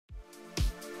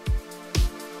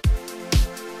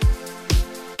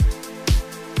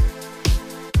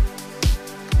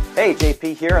Hey,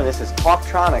 JP here, and this is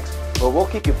Talktronics, where we'll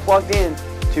keep you plugged in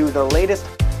to the latest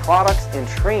products and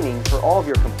training for all of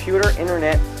your computer,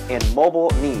 internet, and mobile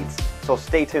needs. So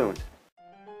stay tuned.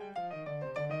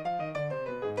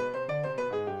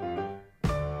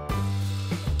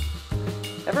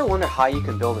 Ever wonder how you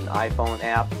can build an iPhone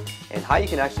app and how you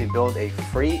can actually build a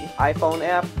free iPhone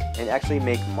app and actually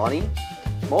make money?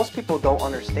 Most people don't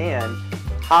understand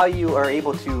how you are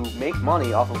able to make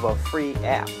money off of a free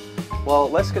app.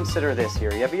 Well, let's consider this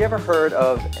here. Have you ever heard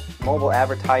of mobile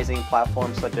advertising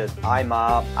platforms such as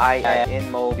iMob,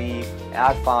 InMobi,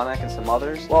 Adfonic, and some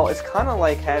others? Well, it's kind of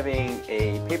like having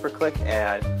a pay-per-click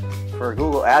ad for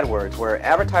Google Adwords, where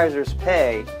advertisers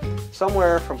pay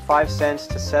somewhere from 5 cents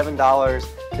to $7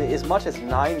 to as much as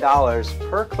 $9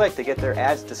 per click to get their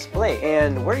ads displayed.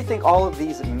 And where do you think all of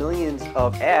these millions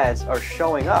of ads are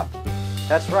showing up?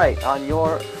 That's right, on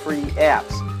your free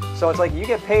apps. So it's like you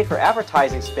get paid for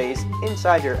advertising space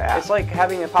inside your app. It's like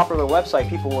having a popular website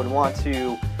people would want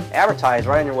to advertise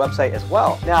right on your website as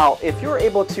well. Now, if you're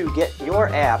able to get your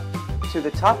app to the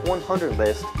top 100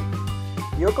 list,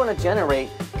 you're going to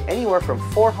generate anywhere from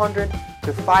 $400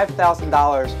 to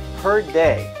 $5,000 per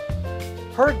day.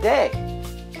 Per day,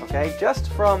 okay?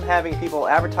 Just from having people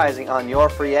advertising on your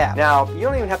free app. Now, you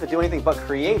don't even have to do anything but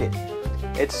create it.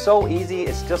 It's so easy,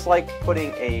 it's just like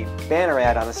putting a banner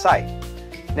ad on a site.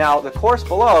 Now, the course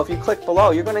below, if you click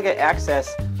below, you're going to get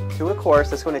access to a course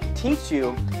that's going to teach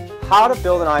you how to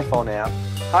build an iPhone app,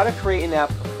 how to create an app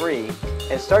for free,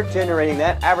 and start generating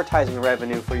that advertising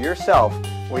revenue for yourself,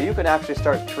 where you can actually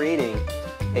start creating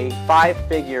a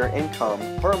 5-figure income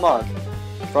per month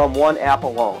from one app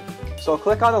alone. So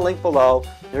click on the link below,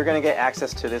 you're going to get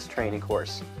access to this training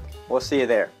course. We'll see you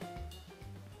there.